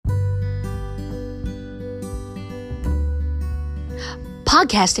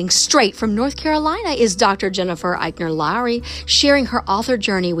Podcasting straight from North Carolina is Dr. Jennifer Eichner Lowry, sharing her author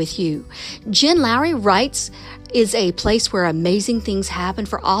journey with you. Jen Lowry Writes is a place where amazing things happen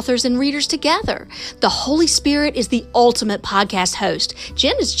for authors and readers together. The Holy Spirit is the ultimate podcast host.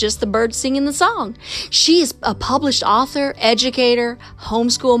 Jen is just the bird singing the song. She is a published author, educator,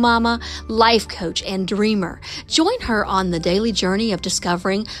 homeschool mama, life coach, and dreamer. Join her on the daily journey of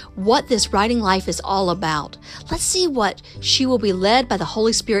discovering what this writing life is all about. Let's see what she will be led by the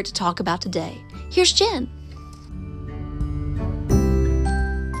Holy Spirit to talk about today. Here's Jen.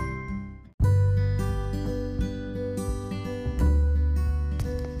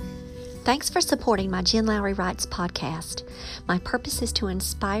 Thanks for supporting my Jen Lowry Writes podcast. My purpose is to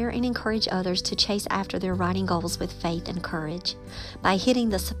inspire and encourage others to chase after their writing goals with faith and courage. By hitting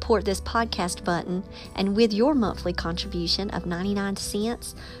the support this podcast button and with your monthly contribution of 99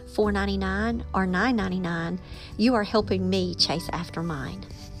 cents, $4.99, or $9.99, you are helping me chase after mine.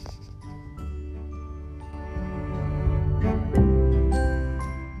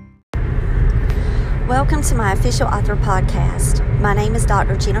 Welcome to my official author podcast. My name is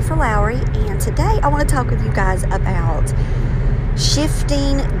Dr. Jennifer Lowry, and today I want to talk with you guys about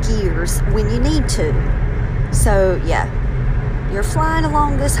shifting gears when you need to. So, you're flying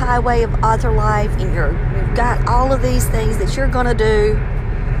along this highway of author life, and you've got all of these things that you're going to do.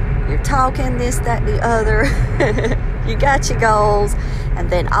 You're talking this, that, the other. You got your goals, and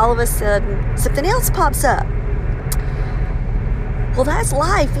then all of a sudden, something else pops up. Well, that's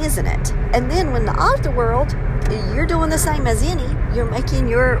life, isn't it? And then when the author world, you're doing the same as any. You're making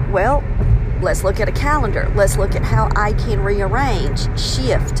let's look at a calendar. Let's look at how I can rearrange,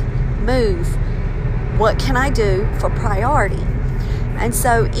 shift, move. What can I do for priority? And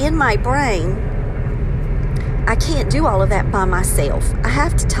so in my brain, I can't do all of that by myself. I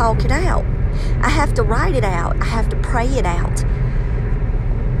have to talk it out. I have to write it out. I have to pray it out.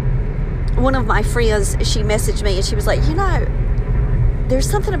 One of my friends, she messaged me and she was like, there's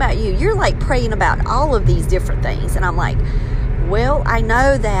something about you. You're like praying about all of these different things. And I'm like, well, I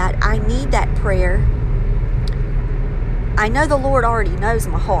know that I need that prayer. I know the Lord already knows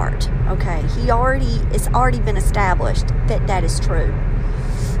my heart. Okay. It's already been established that is true.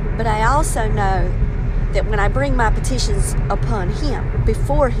 But I also know that when I bring my petitions upon Him,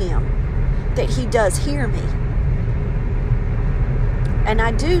 before Him, that He does hear me. And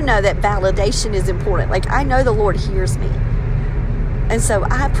I do know that validation is important. Like, I know the Lord hears me. And so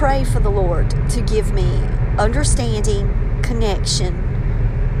I pray for the Lord to give me understanding, connection,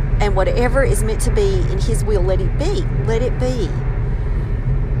 and whatever is meant to be in His will, let it be. Let it be.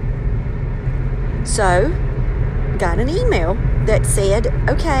 So, got an email that said,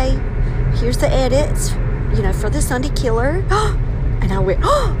 okay, here's the edits, for the Sunday Killer. And I went,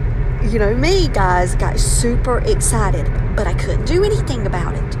 me, guys, got super excited, but I couldn't do anything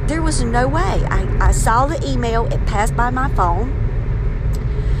about it. There was no way. I saw the email. It passed by my phone.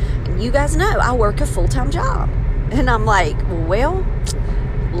 You guys know I work a full-time job. And I'm like, well,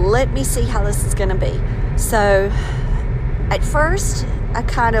 let me see how this is going to be. So at first,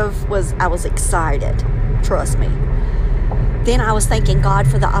 I was excited. Trust me. Then I was thanking God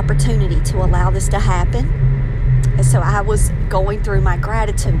for the opportunity to allow this to happen. And so I was going through my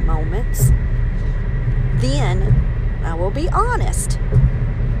gratitude moments. Then, I will be honest,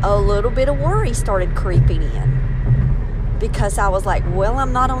 a little bit of worry started creeping in. Because I was like, well,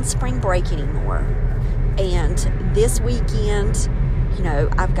 I'm not on spring break anymore. And this weekend,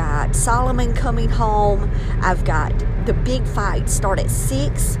 I've got Solomon coming home. I've got the big fights start at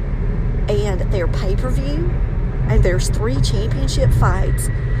 6. And they're pay-per-view. And there's 3 championship fights.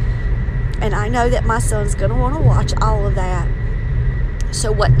 And I know that my son's going to want to watch all of that.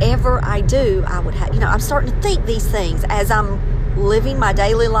 So whatever I do, I would have, I'm starting to think these things as I'm living my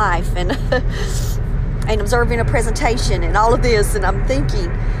daily life. And and observing a presentation and all of this, and I'm thinking,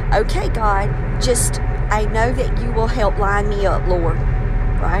 okay, God, I know that you will help line me up, Lord,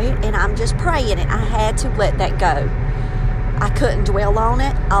 right? And I'm just praying, and I had to let that go. I couldn't dwell on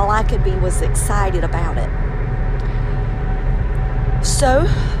it. All I could be was excited about it. So,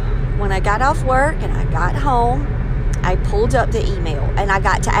 when I got off work and I got home, I pulled up the email, and I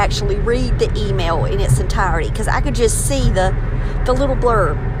got to actually read the email in its entirety, because I could just see the little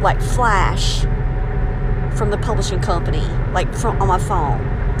blurb, like flash, from the publishing company, on my phone.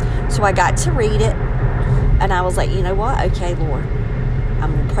 So I got to read it, and I was like, you know what? Okay, Lord,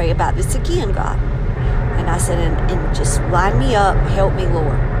 I'm going to pray about this again, God. And I said, and just line me up, help me,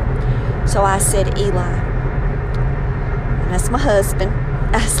 Lord. So I said, Eli, and that's my husband.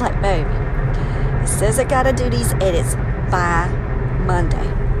 I was like, baby, it says I got to do these edits by Monday.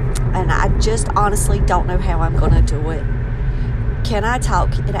 And I just honestly don't know how I'm going to do it. can I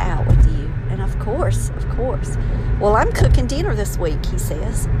talk it out with you? And of course. Well, I'm cooking dinner this week, he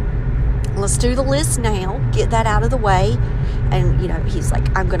says. Let's do the list now, get that out of the way. And, he's like,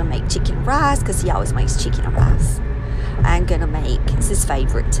 I'm going to make chicken and rice, because he always makes chicken and rice. I'm going to make, it's his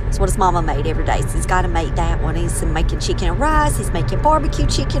favorite. It's what his mama made every day. So he's got to make that one. He's making chicken and rice. He's making barbecue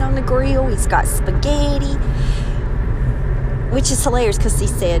chicken on the grill. He's got spaghetti, which is hilarious, because he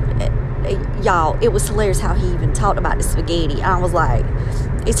said, y'all, it was hilarious how he even talked about the spaghetti. And I was like,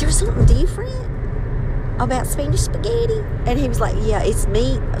 is there something different about Spanish spaghetti? And he was like, yeah, it's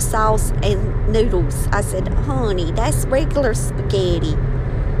meat, sauce, and noodles. I said, honey, that's regular spaghetti.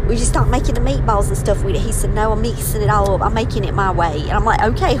 We just start making the meatballs and stuff with it. He said, no, I'm mixing it all up. I'm making it my way. And I'm like,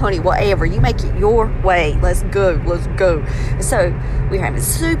 okay, honey, whatever. You make it your way. Let's go. And so we're having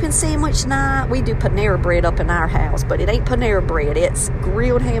soup and sandwich night. We do Panera bread up in our house, but it ain't Panera bread. It's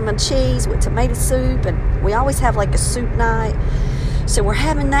grilled ham and cheese with tomato soup. And we always have like a soup night. So we're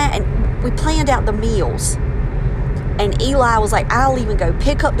having that, and we planned out the meals. And Eli was like, I'll even go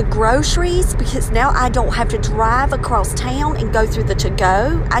pick up the groceries, because now I don't have to drive across town and go through the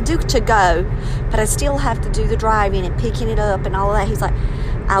to-go. I do to-go, but I still have to do the driving and picking it up and all of that. He's like,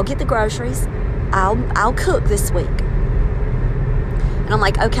 I'll get the groceries. I'll cook this week. And I'm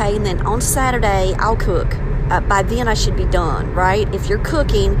like, okay. And then on Saturday, I'll cook. By then, I should be done, right? If you're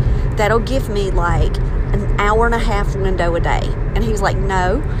cooking, that'll give me like an hour and a half window a day. And he was like,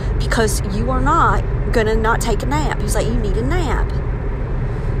 no, because you are not going to not take a nap. He was like, you need a nap.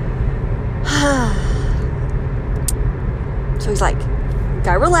 So he's like,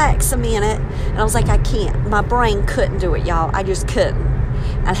 go relax a minute. And I was like, I can't. My brain couldn't do it, y'all. I just couldn't.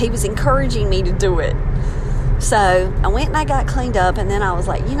 And he was encouraging me to do it. So I went and I got cleaned up, and then I was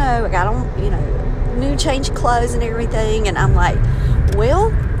like, I got on, new change of clothes and everything. And I'm like,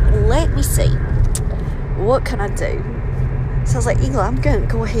 well, let me see. What can I do? So I was like, Eli, I'm going to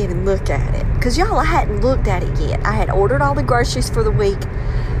go ahead and look at it. Because, y'all, I hadn't looked at it yet. I had ordered all the groceries for the week.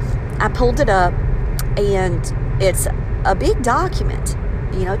 I pulled it up, and it's a big document.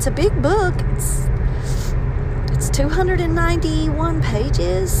 It's a big book. It's 291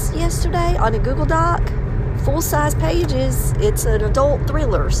 pages yesterday on a Google Doc. Full-size pages. It's an adult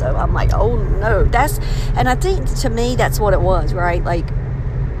thriller. So I'm like, oh, no. And I think, to me, that's what it was, right? Like,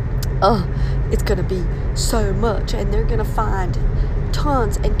 it's going to be so much, and they're going to find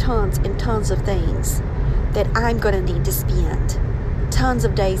tons and tons and tons of things that I'm going to need to spend tons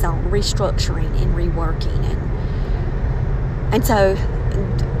of days on restructuring and reworking. And so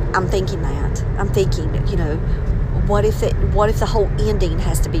I'm thinking, what if the whole ending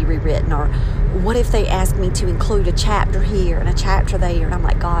has to be rewritten, or what if they ask me to include a chapter here and a chapter there? And I'm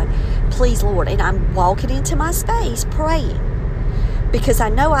like, God, please, Lord. And I'm walking into my space praying, because I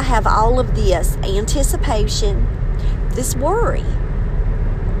know I have all of this anticipation, this worry,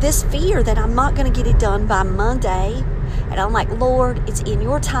 this fear that I'm not going to get it done by Monday. And I'm like, Lord, it's in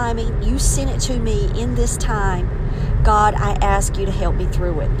your timing. You sent it to me in this time. God, I ask you to help me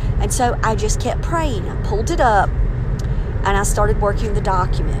through it. And so I just kept praying. I pulled it up, and I started working the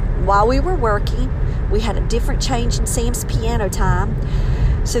document. While we were working, we had a different change in Sam's piano time.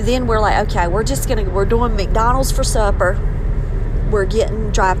 So then we're like, okay, we're doing McDonald's for supper. We're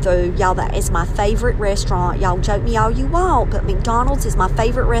getting drive-through. Y'all, that is my favorite restaurant. Y'all joke me all you want, but McDonald's is my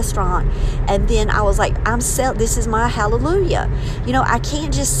favorite restaurant. And then I was like, this is my hallelujah. I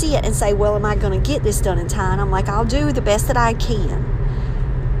can't just see it and say, well, am I going to get this done in time? I'm like, I'll do the best that I can.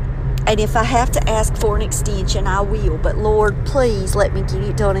 And if I have to ask for an extension, I will. But, Lord, please let me get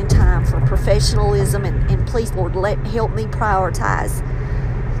it done in time for professionalism. And please, Lord, help me prioritize.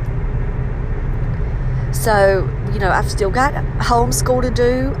 So, I've still got homeschool to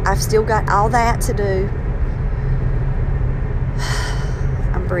do. I've still got all that to do.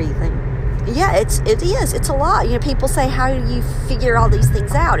 I'm breathing. Yeah, it is. It's a lot. People say, how do you figure all these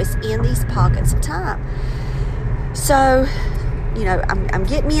things out? It's in these pockets of time. So, I'm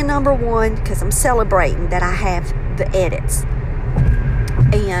getting me a number one, because I'm celebrating that I have the edits.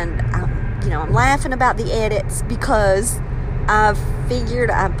 And, I'm laughing about the edits, because I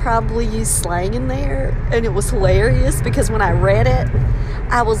figured I probably used slang in there, and it was hilarious, because when I read it,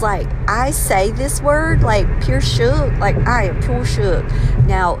 I was like, I say this word like pure shook, like I am pure shook.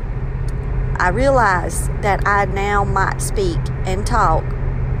 Now, I realize that I now might speak and talk.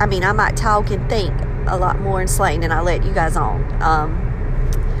 I might talk and think a lot more in slang than I let you guys on.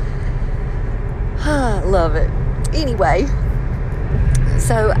 Love it. Anyway,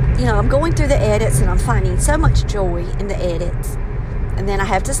 so, I'm going through the edits, and I'm finding so much joy in the edits. And then I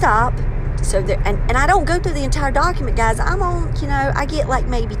have to stop. So and I don't go through the entire document, guys. I'm on, I get like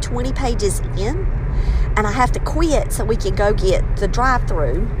maybe 20 pages in, and and I have to quit so we can go get the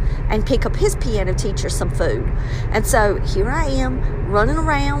drive-thru and pick up his piano teacher some food. And so here I am running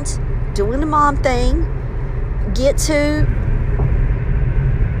around doing the mom thing, get to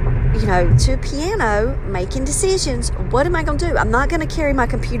a piano, making decisions. What am I going to do? I'm not going to carry my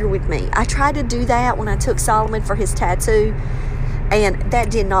computer with me. I tried to do that when I took Solomon for his tattoo, and that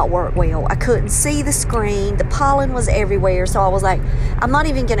did not work well. I couldn't see the screen. The pollen was everywhere. So I was like, I'm not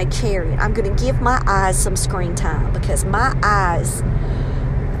even going to carry it. I'm going to give my eyes some screen time, because my eyes,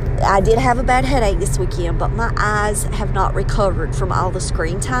 I did have a bad headache this weekend, but my eyes have not recovered from all the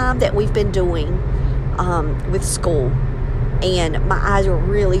screen time that we've been doing with school. And my eyes are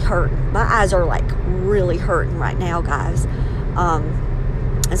really hurting. My eyes are like really hurting right now, guys.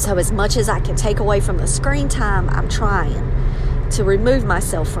 And so as much as I can take away from the screen time, I'm trying to remove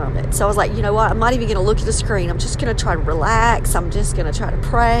myself from it. So I was like, you know what? I'm not even going to look at the screen. I'm just going to try to relax. I'm just going to try to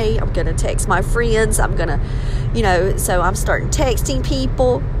pray. I'm going to text my friends. I'm going to, so I'm starting texting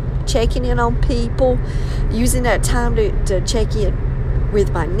people, checking in on people, using that time to check in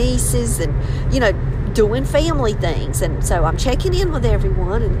with my nieces and, doing family things. And so I'm checking in with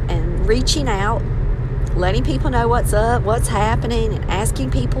everyone and reaching out, letting people know what's up, what's happening, and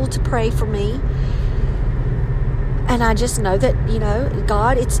asking people to pray for me. And I just know that,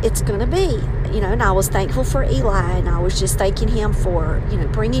 God, it's going to be, and I was thankful for Eli, and I was just thanking him for,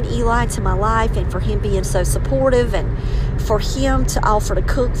 bringing Eli into my life, and for him being so supportive, and for him to offer to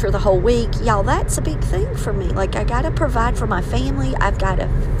cook for the whole week. Y'all, that's a big thing for me. Like, I got to provide for my family. I've got to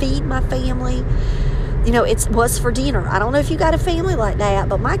feed my family. It's what's for dinner. I don't know if you got a family like that,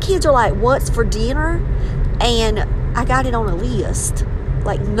 but my kids are like, what's for dinner? And I got it on a list,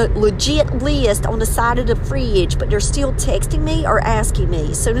 like legit list on the side of the fridge, but they're still texting me or asking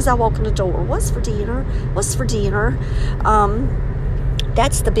me as soon as I walk in the door, what's for dinner? What's for dinner?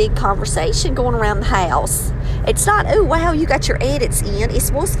 That's the big conversation going around the house. It's not, oh, wow, you got your edits in.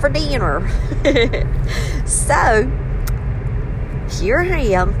 It's what's for dinner. So, here I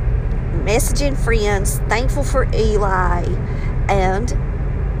am, messaging friends, thankful for Eli, and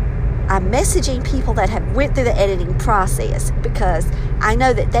I'm messaging people that have went through the editing process, because I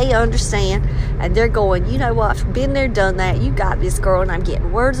know that they understand, and they're going, you know what, I've been there, done that, you got this, girl. And I'm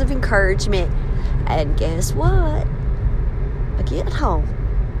getting words of encouragement. And guess what? I get home,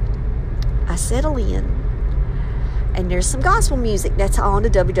 I settle in, and there's some gospel music that's on the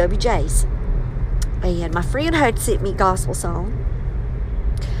WWJs, and my friend had sent me a gospel song.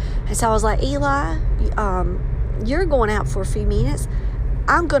 And so I was like, Eli, you're going out for a few minutes.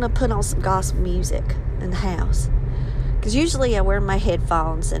 I'm going to put on some gospel music in the house. Because usually I wear my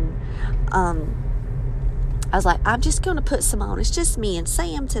headphones. And I was like, I'm just going to put some on. It's just me and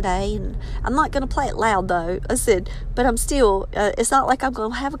Sam today. And I'm not going to play it loud, though. I said, but I'm still, it's not like I'm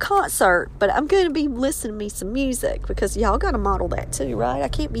going to have a concert. But I'm going to be listening to me some music. Because y'all got to model that too, right? I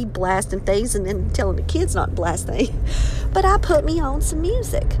can't be blasting things and then telling the kids not to blast things. But I put me on some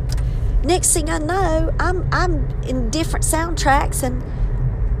music. Next thing I know, I'm in different soundtracks, and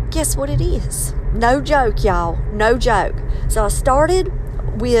guess what it is? No joke, y'all. No joke. So I started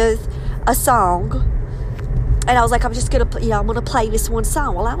with a song, and I was like, I'm just going to, I'm going to play this one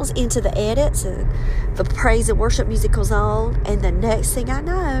song. Well, I was into the edits, and the praise and worship music was on, and the next thing I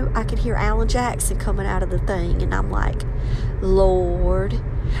know, I could hear Alan Jackson coming out of the thing, and I'm like, Lord.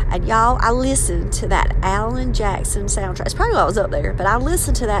 And y'all, I listened to that Alan Jackson soundtrack. It's probably why I was up there, but I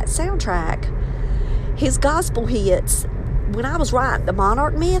listened to that soundtrack. His gospel hits, when I was writing the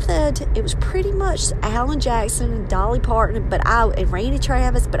Monarch Method, it was pretty much Alan Jackson and Dolly Parton, and Randy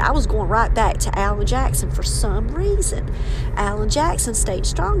Travis, but I was going right back to Alan Jackson for some reason. Alan Jackson stayed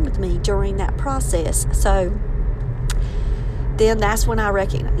strong with me during that process. So then that's when I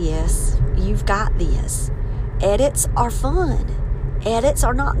recognized, yes, you've got this. Edits are fun. Edits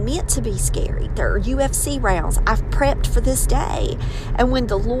are not meant to be scary. They're UFC rounds. I've prepped for this day. And when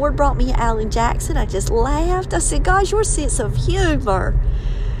the Lord brought me Alan Jackson, I just laughed. I said, God, your sense of humor.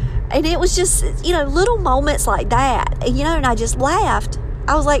 And it was just, little moments like that. And, and I just laughed.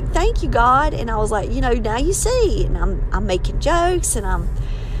 I was like, thank you, God. And I was like, now you see. And I'm making jokes, and I'm,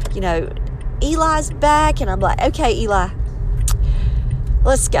 Eli's back. And I'm like, okay, Eli,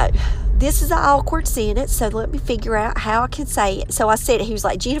 let's go. This is an awkward sentence, so let me figure out how I can say it. So I said it. He was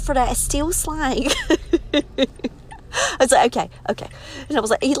like, Jennifer, that is still slang. I was like, okay. And I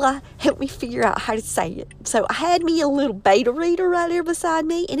was like, Eli, help me figure out how to say it. So I had me a little beta reader right there beside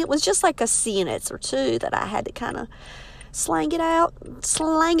me, and it was just like a sentence or two that I had to kind of slang it out,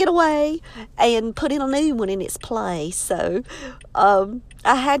 slang it away, and put in a new one in its place. So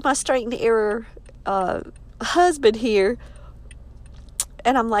I had my straight and error husband here,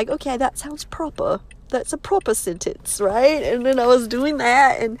 and I'm like, okay, that sounds proper. That's a proper sentence, right? And then I was doing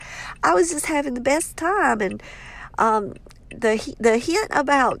that, and I was just having the best time. And the hint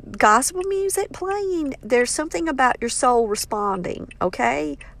about gospel music playing, there's something about your soul responding,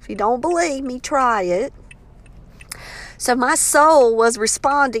 okay? If you don't believe me, try it. So my soul was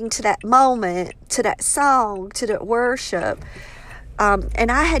responding to that moment, to that song, to that worship.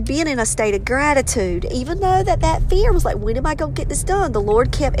 And I had been in a state of gratitude, even though that fear was like, when am I going to get this done? The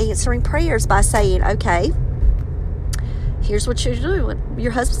Lord kept answering prayers by saying, okay, here's what you're doing.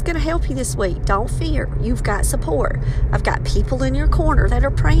 Your husband's going to help you this week. Don't fear. You've got support. I've got people in your corner that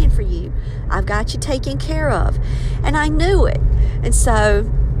are praying for you. I've got you taken care of. And I knew it. And so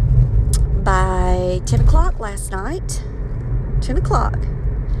by 10 o'clock last night, 10 o'clock,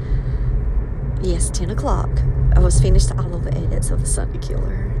 yes, 10 o'clock, I was finished all of the edits of The Sunday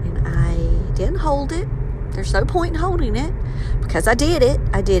Killer, and I didn't hold it. There's no point in holding it, because I did it.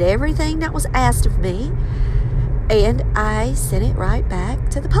 I did everything that was asked of me, and I sent it right back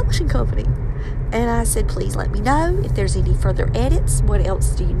to the publishing company. And I said, please let me know if there's any further edits. What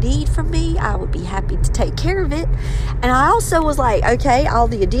else do you need from me? I would be happy to take care of it. And I also was like, okay, all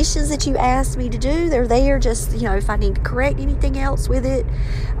the additions that you asked me to do, they're there. Just, if I need to correct anything else with it,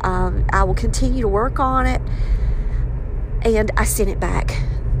 I will continue to work on it. And I sent it back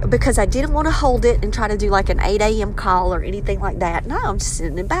because I didn't want to hold it and try to do like an 8 a.m. call or anything like that. No, I'm just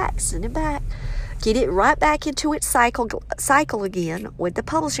sending it back. Get it right back into its cycle again with the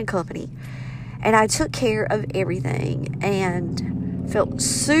publishing company. And I took care of everything and felt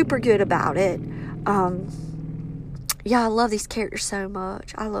super good about it. I love these characters so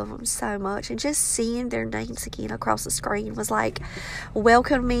much. I love them so much. And just seeing their names again across the screen was like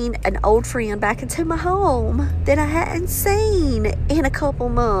welcoming an old friend back into my home that I hadn't seen in a couple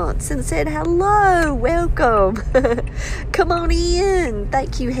months, and said, hello, welcome. Come on in.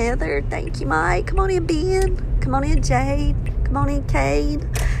 Thank you, Heather. Thank you, Mike. Come on in, Ben. Come on in, Jade. Come on in, Cade.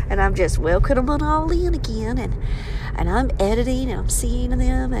 And I'm just welcoming them all in again, and I'm editing, and I'm seeing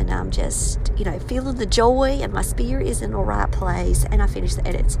them, and I'm just, feeling the joy, and my spirit is in the right place. And I finished the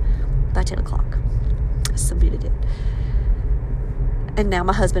edits by 10 o'clock. I submitted it. And now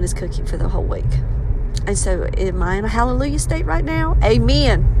my husband is cooking for the whole week. And so am I in a hallelujah state right now?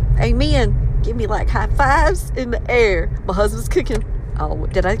 Amen. Amen. Give me like high fives in the air. My husband's cooking. Oh,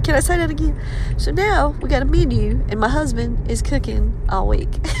 can I say that again? So now we got a menu, and my husband is cooking all week.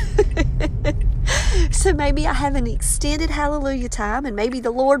 So maybe I have an extended hallelujah time, and maybe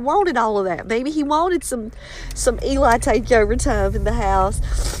the Lord wanted all of that. Maybe he wanted some Eli takeover time in the house.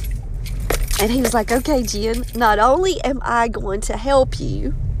 And he was like, okay, Jen, not only am I going to help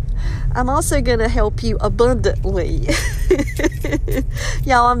you, I'm also going to help you abundantly.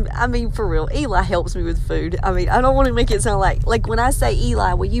 Y'all, for real, Eli helps me with food. I don't want to make it sound like when I say,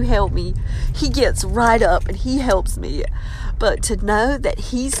 Eli, will you help me? He gets right up and he helps me. But to know that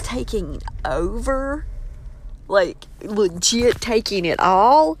he's taking over, like legit taking it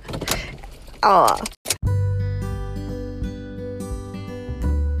all,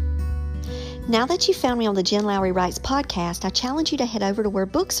 Now that you found me on the Jen Lowry Writes podcast, I challenge you to head over to where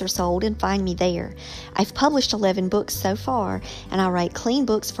books are sold and find me there. I've published 11 books so far, and I write clean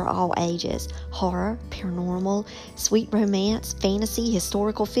books for all ages. Horror, paranormal, sweet romance, fantasy,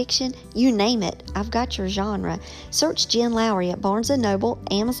 historical fiction, you name it. I've got your genre. Search Jen Lowry at Barnes & Noble,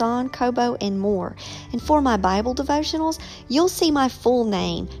 Amazon, Kobo, and more. And for my Bible devotionals, you'll see my full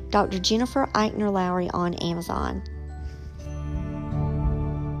name, Dr. Jennifer Eichner Lowry, on Amazon.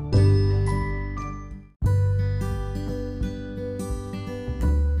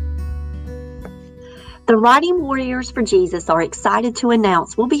 The Writing Warriors for Jesus are excited to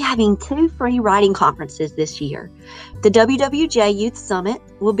announce we'll be having 2 free writing conferences this year. The WWJ Youth Summit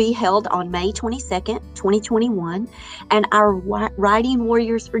will be held on May 22nd, 2021, and our Writing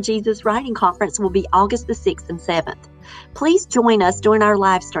Warriors for Jesus Writing Conference will be August the 6th and 7th. Please join us during our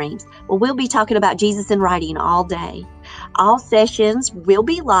live streams, where we'll be talking about Jesus and writing all day. All sessions will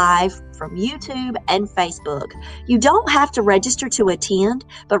be live from YouTube and Facebook. You don't have to register to attend,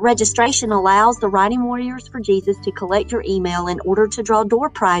 but registration allows the Writing Warriors for Jesus to collect your email in order to draw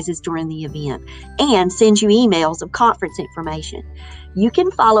door prizes during the event and send you emails of conference information. You can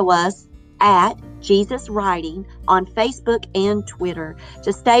follow us at Jesus Writing on Facebook and Twitter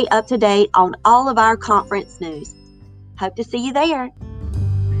to stay up to date on all of our conference news. Hope to see you there.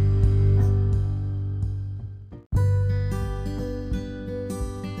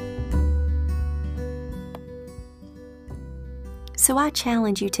 So I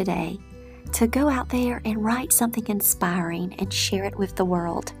challenge you today to go out there and write something inspiring and share it with the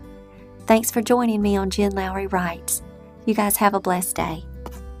world. Thanks for joining me on Jen Lowry Writes. You guys have a blessed day.